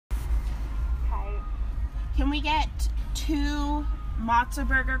Can we get 2 matzo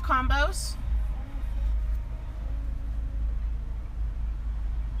burger combos?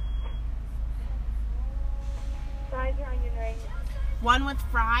 Fries or onion rings? One with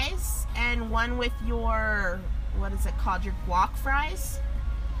fries and one with your, what is it called? Your guac fries?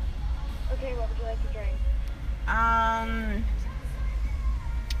 Okay, what would you like to drink?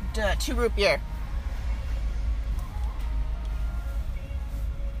 2 root beer.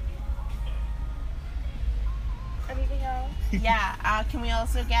 Anything else? Yeah, can we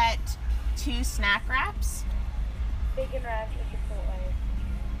also get 2 snack wraps? Bacon ranch or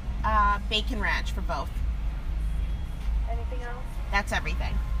Chipotle? Bacon ranch for both. Anything else? That's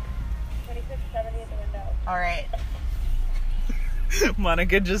everything. $26.70 at the window. All right.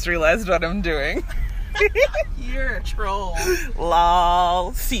 Monica just realized what I'm doing. You're a troll.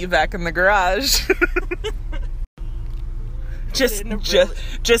 Lol. See you back in the garage. Just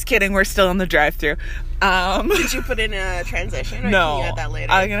kidding. We're still in the drive-thru. Did you put in a transition? Or No. Can you add that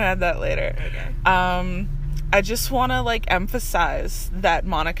later? I'm gonna add that later. Okay. I just want to emphasize that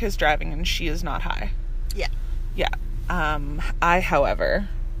Monica's driving and she is not high. Yeah. Yeah. I, however,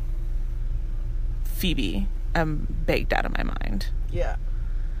 Phoebe, am baked out of my mind. Yeah.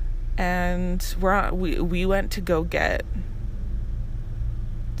 And we went to go get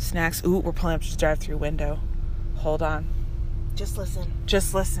snacks. Ooh, we're pulling up to the drive-thru window. Hold on. Just listen.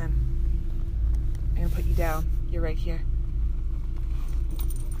 Just listen. I'm gonna put you down. You're right here.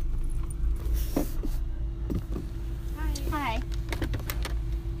 Hi.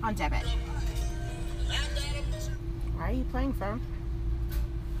 On debit. Why are you playing phone?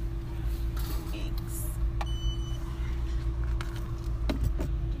 Thanks. Do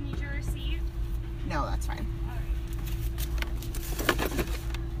you need your receipt? No, that's fine.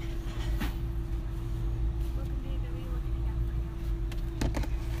 What container are you looking at right now?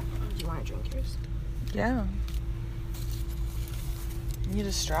 Do you want to drink yours? Yeah. Need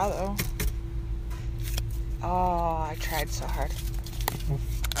a straw though. Oh, I tried so hard.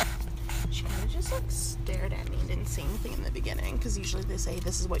 She kind of just stared at me and didn't say anything in the beginning, because usually they say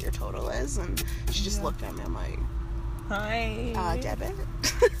this is what your total is, and she just looked at me. I'm like, Hi. Debit.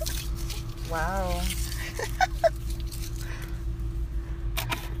 Wow.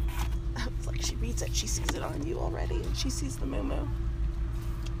 I was like, she reads it, she sees it on you already, and she sees the moo-moo.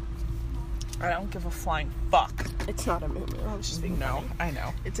 I don't give a flying fuck. It's not a moo-moo. I was just being funny. I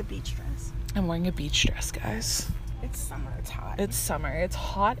know. It's a beach dress. I'm wearing a beach dress, guys. It's summer. It's hot. It's summer. It's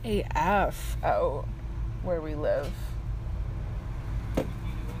hot AF out where we live.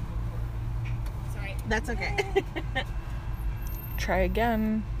 Sorry. That's okay. Try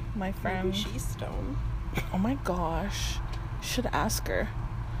again, my friend. Maybe she's stoned. Oh my gosh. Should ask her.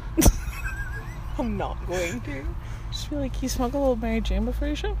 I'm not going to. Just be like, you smoke a little Mary Jane before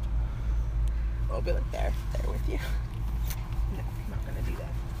you show? I'll be like, there with you. No, I'm not gonna do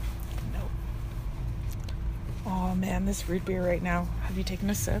that. No. Oh man, this root beer right now. Have you taken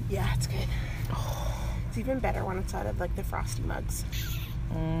a sip? Yeah, it's good. It's even better when it's out of the frosty mugs,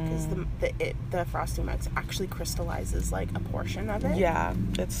 because the frosty mugs actually crystallizes a portion of it. Yeah,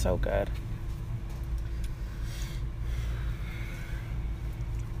 it's so good.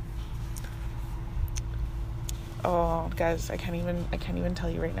 Oh, guys, I can't even tell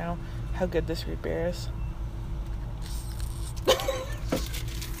you right now how good this root beer is.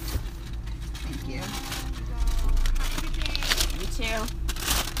 Thank you. You too.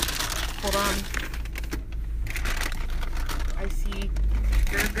 Hold on. I see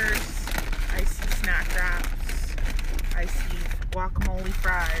burgers. I see snack wraps. I see guacamole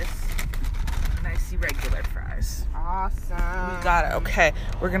fries. And I see regular fries. Awesome. We got it. Okay,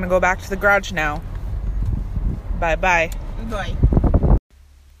 we're gonna go back to the garage now. Bye-bye. Bye.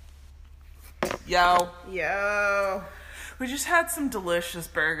 Yo. Yo. We just had some delicious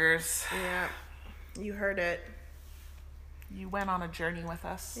burgers. Yeah. You heard it. You went on a journey with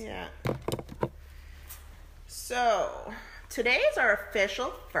us. Yeah. So, today is our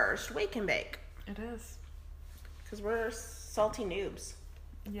official first Wake and Bake. It is. Because we're salty noobs.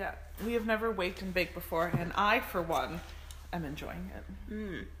 Yeah. We have never waked and baked before, and I, for one, am enjoying it.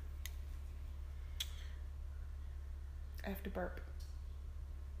 I have to burp.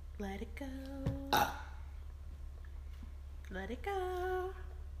 Let it go. Let it go.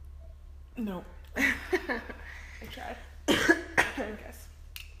 No. I tried. I guess.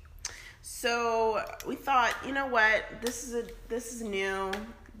 So we thought, you know what? This is new.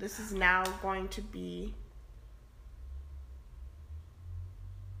 This is now going to be.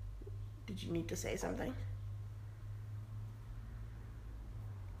 Did you need to say something?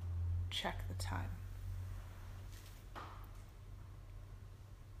 Check the time.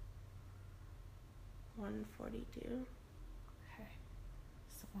 – 1:42. Hey,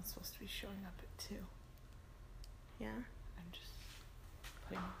 someone's supposed to be showing up at 2. Yeah. I'm just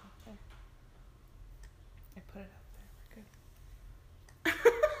putting it up there. I put it up there. We're good.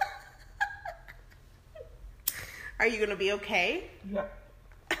 Are you gonna be okay? Yeah.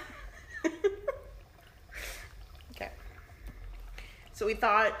 Okay. So we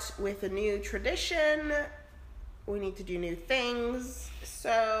thought with a new tradition, we need to do new things.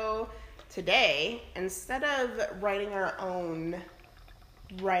 So today, instead of writing our own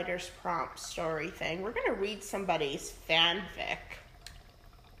writer's prompt story thing, we're gonna read somebody's fanfic.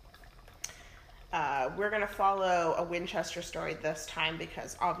 We're gonna follow a Winchester story this time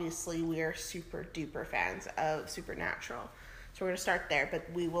because obviously we are super duper fans of Supernatural. So we're gonna start there, but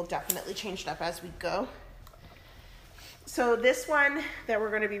we will definitely change it up as we go. So this one that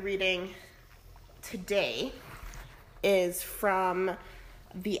we're gonna be reading today is from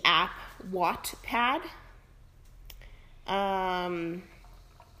the app Wattpad.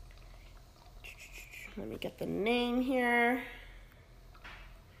 Let me get the name here.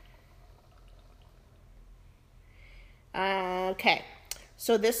 Okay,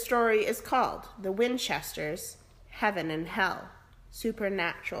 so this story is called The Winchesters, Heaven and Hell,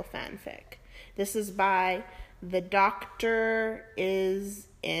 Supernatural Fanfic. This is by The Doctor Is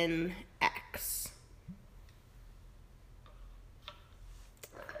in X.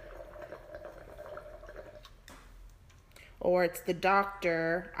 Or it's The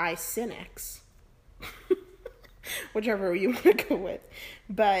Doctor I Sin X. Whichever you want to go with.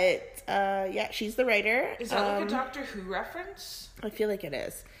 But, yeah, she's the writer. Is that like a Doctor Who reference? I feel like it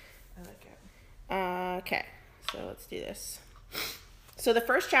is. I like it. Okay, so let's do this. So the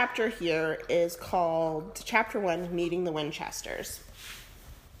first chapter here is called Chapter 1, Meeting the Winchesters.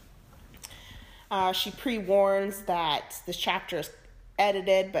 She pre-warns that this chapter is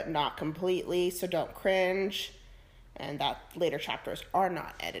edited, but not completely, so don't cringe. And that later chapters are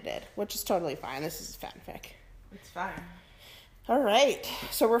not edited, which is totally fine. This is fanfic. It's fine. All right.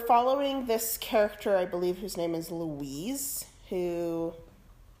 So we're following this character, I believe, whose name is Louise, who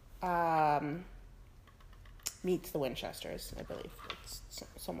meets the Winchesters, I believe. It's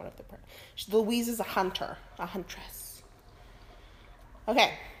somewhat of the part. Louise is a huntress.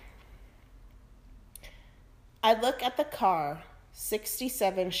 Okay. I look at the car,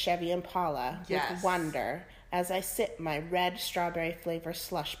 67 Chevy Impala, Yes. with wonder as I sip my red strawberry flavor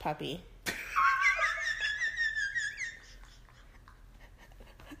slush puppy.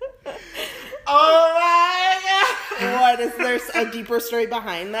 Oh my god! What, is there a deeper story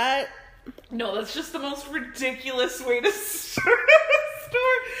behind that? No, that's just the most ridiculous way to start a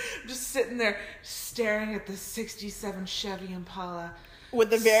story. I'm just sitting there staring at the 67 Chevy Impala.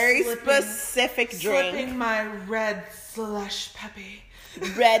 With a very Slipping- specific drink. Slipping my red slush puppy.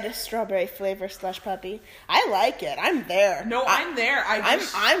 Red strawberry flavor slush puppy. I like it. I'm there. No, I'm there.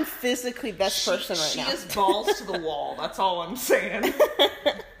 I'm physically best person right now. She is balls to the wall. That's all I'm saying.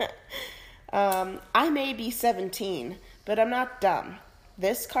 I may be 17, but I'm not dumb.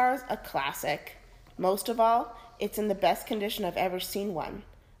 This car's a classic. Most of all, it's in the best condition I've ever seen one.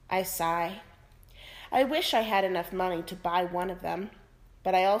 I sigh. I wish I had enough money to buy one of them,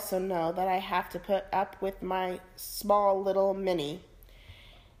 but I also know that I have to put up with my small little Mini.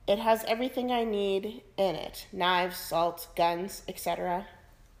 It has everything I need in it. Knives, salt, guns, etc.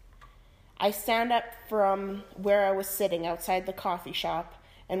 I stand up from where I was sitting outside the coffee shop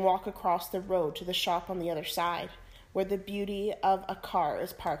and walk across the road to the shop on the other side, where the beauty of a car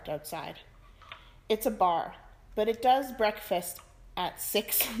is parked outside. It's a bar, but it does breakfast at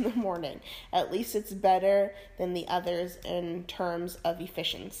 6 in the morning. At least it's better than the others in terms of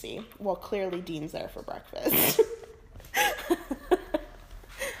efficiency. Well, clearly Dean's there for breakfast.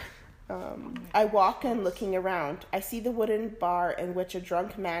 I walk in looking around. I see the wooden bar in which a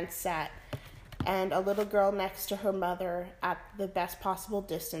drunk man sat, and a little girl next to her mother at the best possible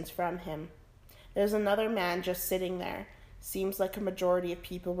distance from him. There's another man just sitting there. Seems like a majority of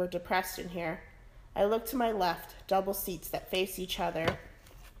people were depressed in here. I look to my left, double seats that face each other,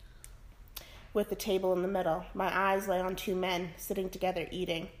 with the table in the middle. My eyes lay on 2 men sitting together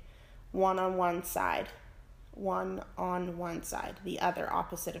eating, one on one side, the other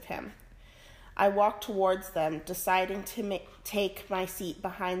opposite of him. I walk towards them, deciding to take my seat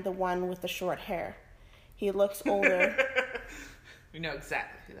behind the one with the short hair. He looks older. We know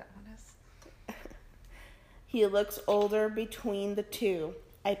exactly who that one is. He looks older between the two.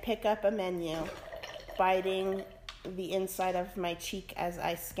 I pick up a menu, biting the inside of my cheek as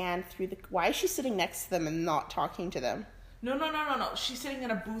I scan through the... Why is she sitting next to them and not talking to them? No. She's sitting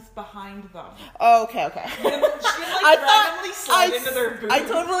in a booth behind them. Oh, okay. She randomly slide into their booth. I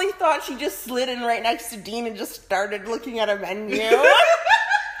totally thought she just slid in right next to Dean and just started looking at a menu.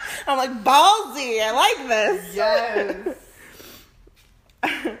 I'm like, ballsy. I like this. Yes.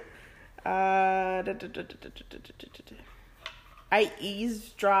 I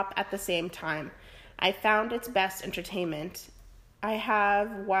eavesdrop at the same time. I found its best entertainment I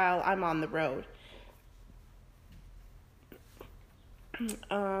have while I'm on the road.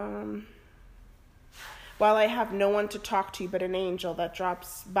 While I have no one to talk to but an angel that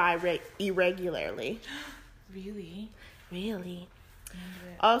drops by irregularly. Really?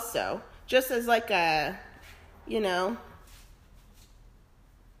 Also, just as like a,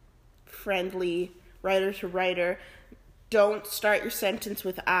 friendly writer to writer, don't start your sentence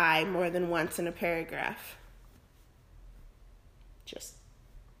with I more than once in a paragraph. Just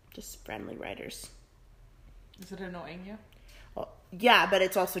friendly writers. Is it annoying you? Well, yeah, but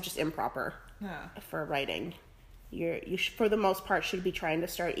it's also just improper Yeah. for writing. You for the most part, should be trying to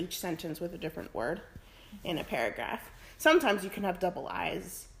start each sentence with a different word in a paragraph. Sometimes you can have double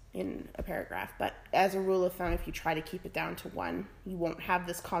I's in a paragraph, but as a rule of thumb, if you try to keep it down to one, you won't have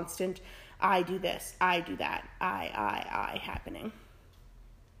this constant I do this, I do that, I happening.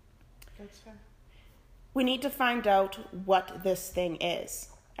 That's fair. We need to find out what this thing is,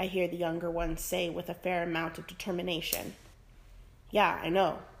 I hear the younger one say with a fair amount of determination. Yeah, I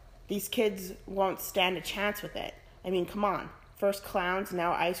know. These kids won't stand a chance with it. I mean, come on. First clowns,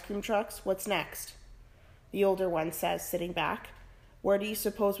 now ice cream trucks. What's next? The older one says, sitting back. Where do you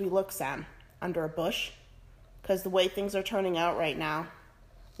suppose we look, Sam? Under a bush? 'Cause the way things are turning out right now,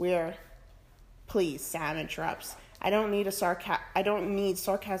 Please, Sam interrupts. I don't need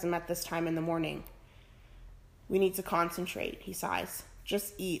sarcasm at this time in the morning. We need to concentrate, he sighs.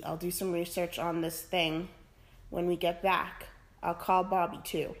 Just eat. I'll do some research on this thing when we get back. I'll call Bobby,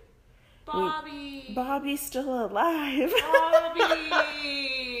 too. Bobby! Bobby's still alive.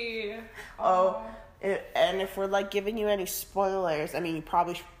 Bobby! And if we're, giving you any spoilers, I mean, you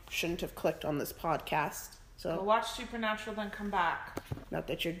probably shouldn't have clicked on this podcast. Go So, watch Supernatural, then come back. not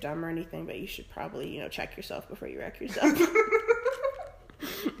that you're dumb or anything, but you should probably, check yourself before you wreck yourself.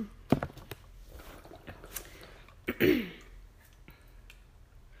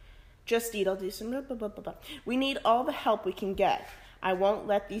 Just eat, I'll do some blah, blah, blah, blah, blah. We need all the help we can get. I won't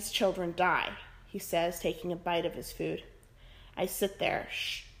let these children die, he says, taking a bite of his food. I sit there,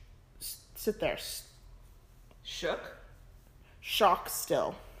 Shook? shock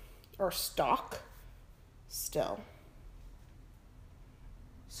still. Or stock still.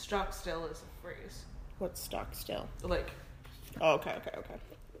 Stock still is a phrase. What's stock still? Oh, Okay.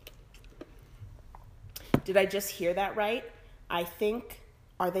 Did I just hear that right? I think,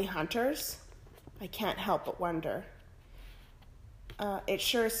 are they hunters? I can't help but wonder. It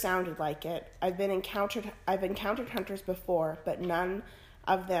sure sounded like it. I've encountered hunters before, but none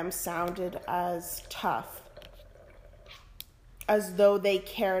of them sounded as tough, as though they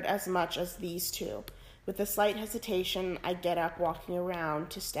cared as much as these two. With a slight hesitation, I get up, walking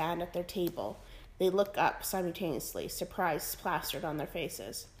around to stand at their table. They look up simultaneously, surprise plastered on their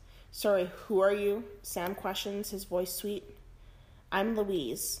faces. Sorry, who are you? Sam questions, his voice sweet. I'm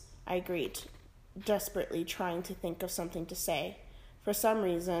Louise, I greet, desperately trying to think of something to say. For some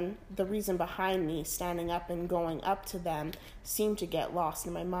reason, the reason behind me standing up and going up to them seemed to get lost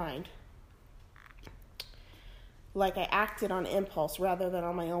in my mind. Like I acted on impulse rather than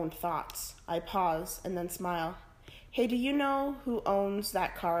on my own thoughts. I pause and then smile. Hey, do you know who owns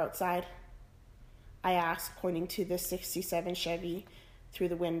that car outside? I ask, pointing to the 67 Chevy through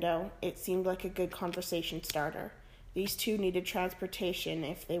the window. It seemed like a good conversation starter. These two needed transportation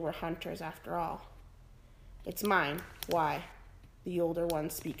if they were hunters after all. It's mine. Why? The older one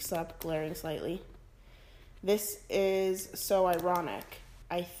speaks up, glaring slightly. This is so ironic.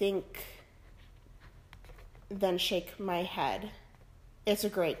 I think, then shake my head. It's a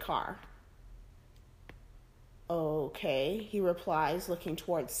great car. Okay, he replies, looking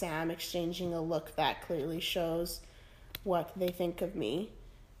towards Sam, exchanging a look that clearly shows what they think of me.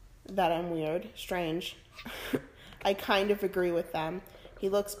 That I'm weird, strange. I kind of agree with them. He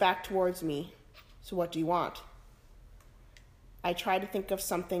looks back towards me. So what do you want? I try to think of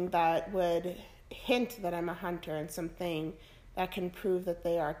something that would hint that I'm a hunter and something that can prove that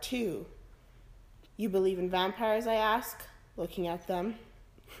they are too. You believe in vampires, I ask, looking at them.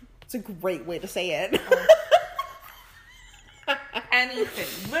 It's a great way to say it.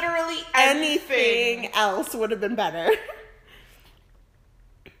 Anything. Literally Anything anything. else would have been better.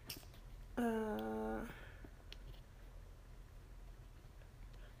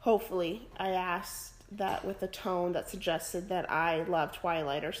 Hopefully, I asked that with a tone that suggested that I love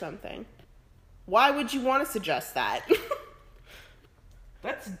Twilight or something. Why would you want to suggest that?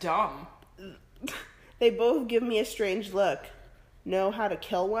 That's dumb. They both give me a strange look. Know how to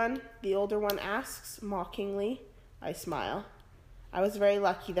kill one? The older one asks, mockingly. I smile. I was very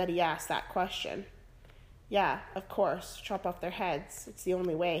lucky that he asked that question. Yeah, of course, chop off their heads. It's the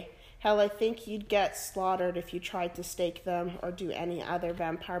only way. Hell, I think you'd get slaughtered if you tried to stake them or do any other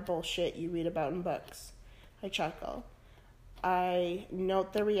vampire bullshit you read about in books. I chuckle. I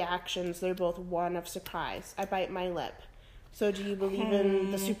note their reactions. They're both one of surprise. I bite my lip. So do you believe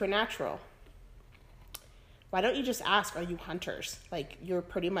in the supernatural? Why don't you just ask, are you hunters? Like, you're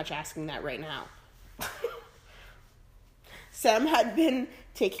pretty much asking that right now. Sam had been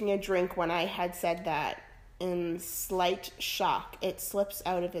taking a drink when I had said that. In slight shock, it slips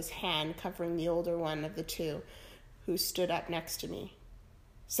out of his hand, covering the older one of the two, who stood up next to me.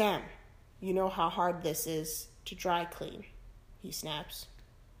 Sam, you know how hard this is to dry clean, he snaps.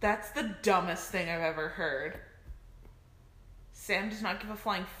 That's the dumbest thing I've ever heard. Sam does not give a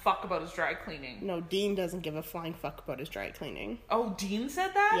flying fuck about his dry cleaning. No, Dean doesn't give a flying fuck about his dry cleaning. Oh, Dean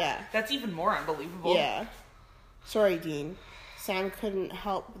said that? Yeah. That's even more unbelievable. Yeah. Sorry, Dean. Sam couldn't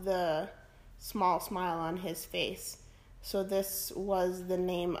help the small smile on his face. So this was the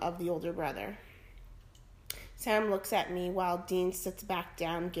name of the older brother. Sam looks at me while Dean sits back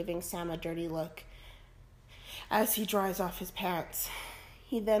down, giving Sam a dirty look as he dries off his pants.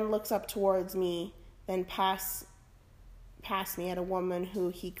 He then looks up towards me, then past me at a woman who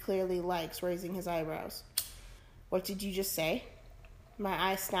he clearly likes, raising his eyebrows. What did you just say? My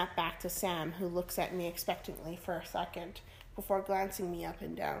eyes snap back to Sam, who looks at me expectantly for a second before glancing me up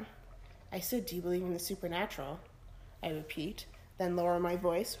and down. I said, do you believe in the supernatural? I repeat, then lower my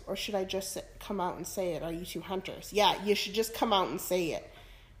voice, or should I just come out and say it? Are you two hunters? Yeah, you should just come out and say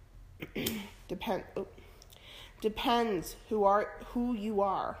it. Depends who you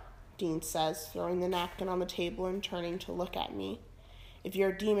are, Dean says, throwing the napkin on the table and turning to look at me. If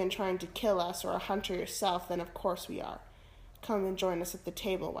you're a demon trying to kill us or a hunter yourself, then of course we are. Come and join us at the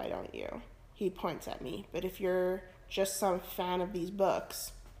table, why don't you? He points at me. But if you're just some fan of these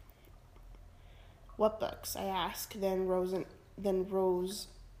books... What books? I ask, then rose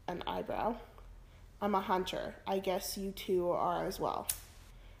an eyebrow. I'm a hunter. I guess you two are as well.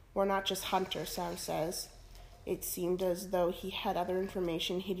 We're not just hunters, Sam says. It seemed as though he had other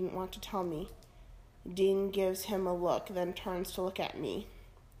information he didn't want to tell me. Dean gives him a look, then turns to look at me.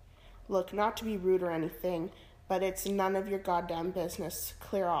 Look, not to be rude or anything, but it's none of your goddamn business.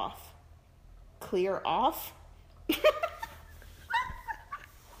 Clear off. Clear off?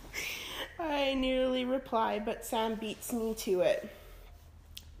 I nearly reply, but Sam beats me to it.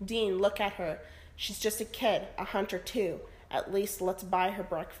 Dean, look at her. She's just a kid, a hunter too. At least let's buy her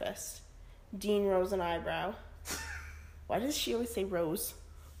breakfast. Dean rose an eyebrow. Why does she always say Rose?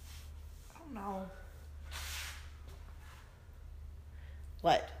 I don't know.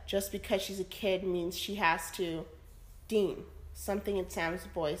 What? Just because she's a kid means she has to... Dean. Something in Sam's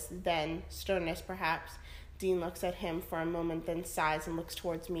voice, then sternness perhaps. Dean looks at him for a moment, then sighs and looks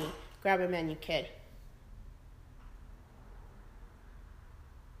towards me. Grab a menu, kid.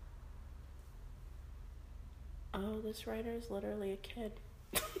 Oh, this writer is literally a kid.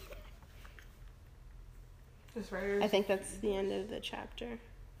 This writer. I think that's the end of the chapter.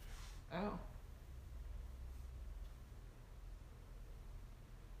 Oh.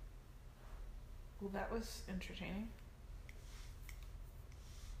 Well, that was entertaining.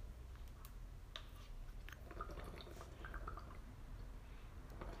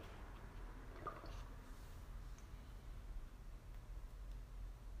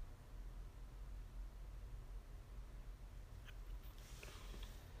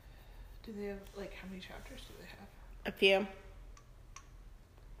 Do they have, like, how many chapters do they have? A few.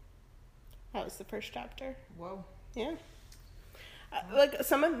 That was the first chapter. Whoa. Yeah. Like,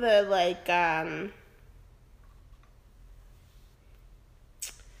 some of the, like,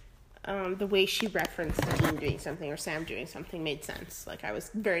 the way she referenced Dean doing something or Sam doing something made sense. Like, I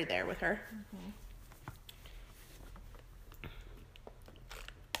was very there with her.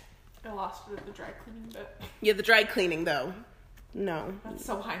 I lost it at the dry cleaning bit. Yeah, the dry cleaning, though. No. That's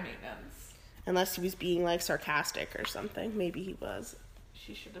so high maintenance. Unless he was being, like, sarcastic or something. Maybe he was.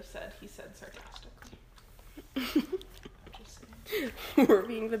 She should have said he said sarcastically. I'm just saying. We're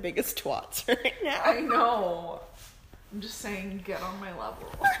being the biggest twats right now. I know. I'm just saying, get on my level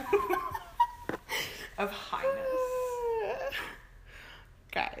of highness.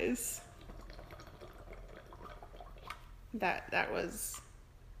 Guys. That was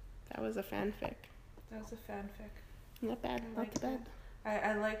a fanfic. That was a fanfic. Not bad. Not too bad.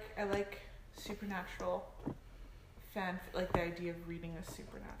 I like supernatural like the idea of reading a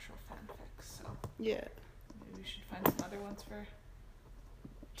supernatural fanfic. So Yeah. maybe we should find some other ones for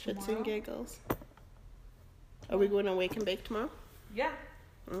Shits tomorrow. and giggles. Are we going to Wake and Bake tomorrow? Yeah.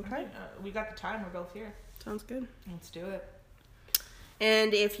 Okay. We got the time. We're both here. Sounds good. Let's do it.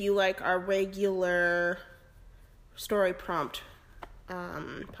 And if you like our regular story prompt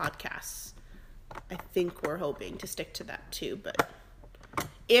podcasts, I think we're hoping to stick to that too. But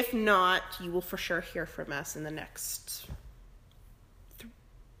if not, you will for sure hear from us in the next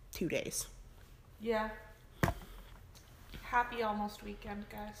 2 days. Yeah. Happy almost weekend,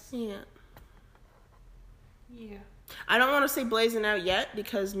 guys. Yeah. Yeah. I don't want to say blazing out yet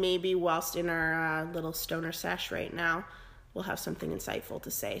because maybe whilst in our little stoner sesh right now, we'll have something insightful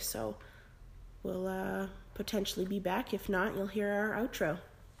to say. So we'll potentially be back. If not, you'll hear our outro.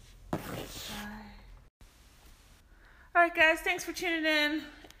 Bye. All right, guys. Thanks for tuning in.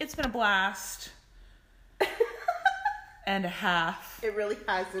 It's been a blast. And a half. It really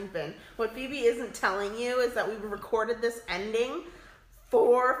hasn't been. What Phoebe isn't telling you is that we recorded this ending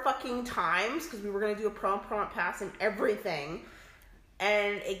 4 fucking times because we were going to do a prompt pass and everything.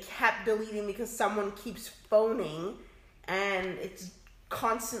 And it kept deleting because someone keeps phoning and it's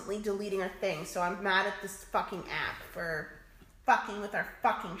constantly deleting our thing. So I'm mad at this fucking app for fucking with our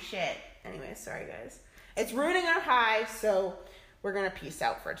fucking shit. Anyway, sorry guys. It's ruining our high, so we're going to peace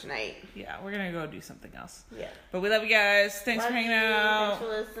out for tonight. Yeah, we're going to go do something else. Yeah. But we love you guys. Thanks for hanging out. Thanks for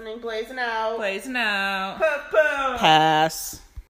listening. Blazing out. Blazing out. Poof, poof. Pass.